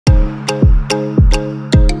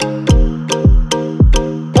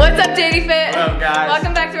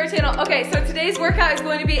Okay, so today's workout is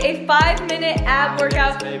going to be a 5-minute ab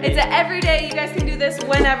workout. It's an everyday. You guys can do this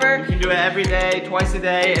whenever. You can do it every day, twice a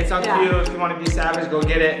day. It's up to you. If you want to be savage, go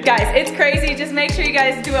get it. Guys, it's crazy. Just make sure you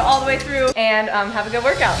guys do it all the way through and have a good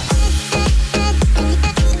workout.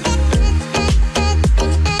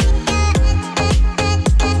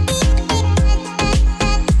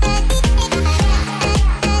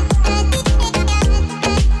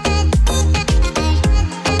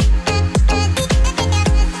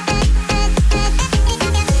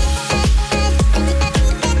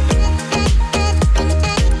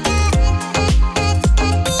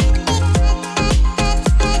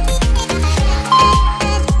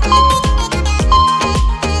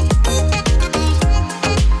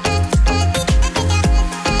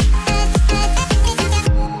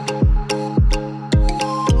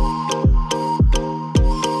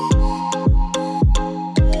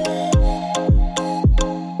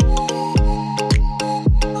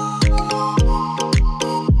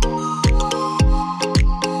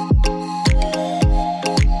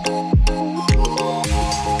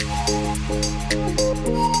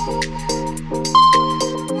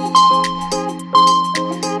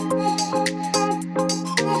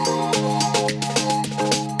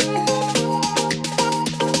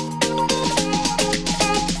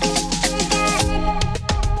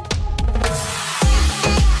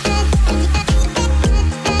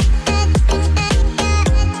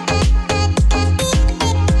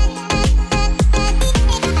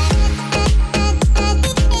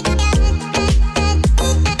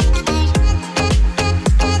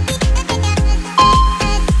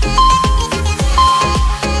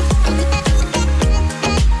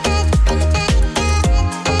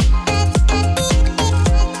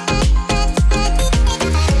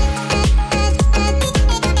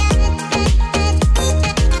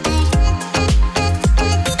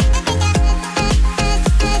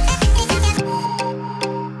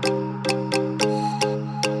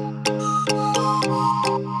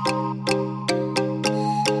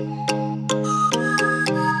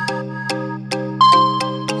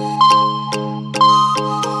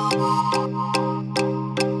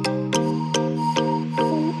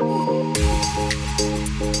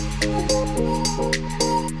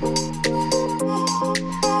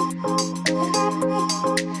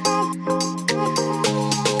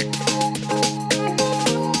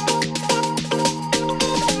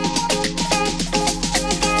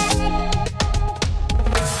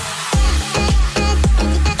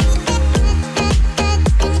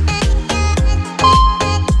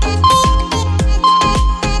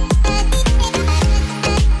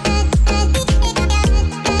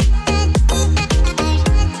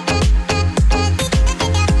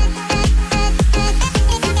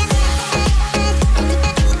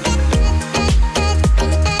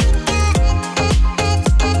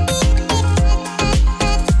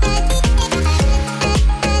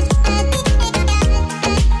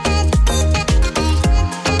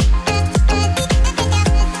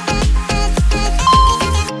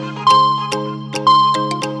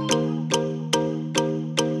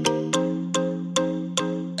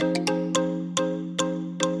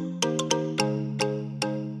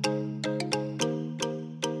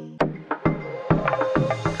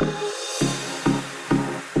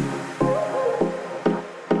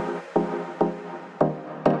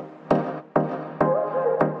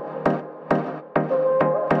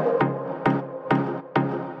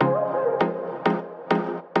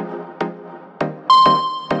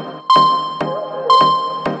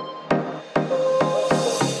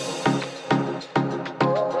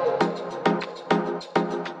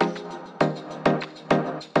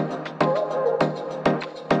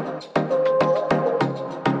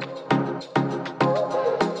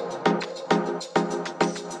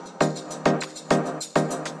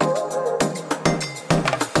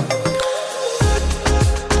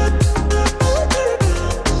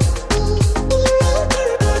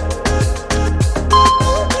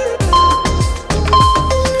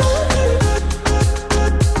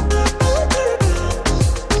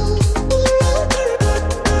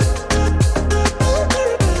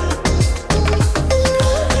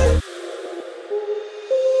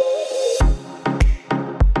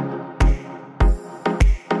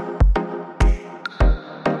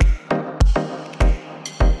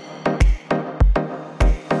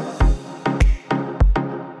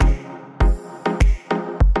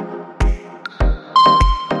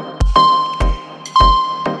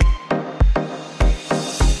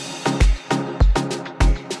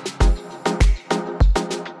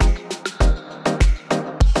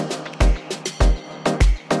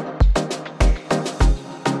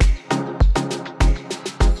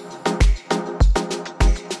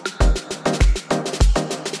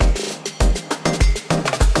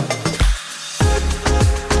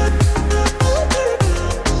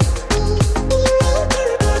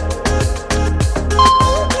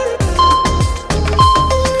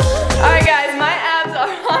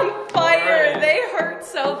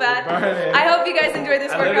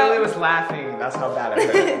 laughing. That's how bad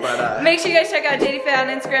it hurt. But make sure you guys check out Jatie Fit on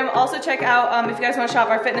Instagram. Also check out if you guys want to shop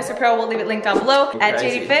our fitness apparel, we'll leave it linked down below at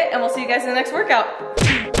Jatie Fit, and we'll see you guys in the next workout.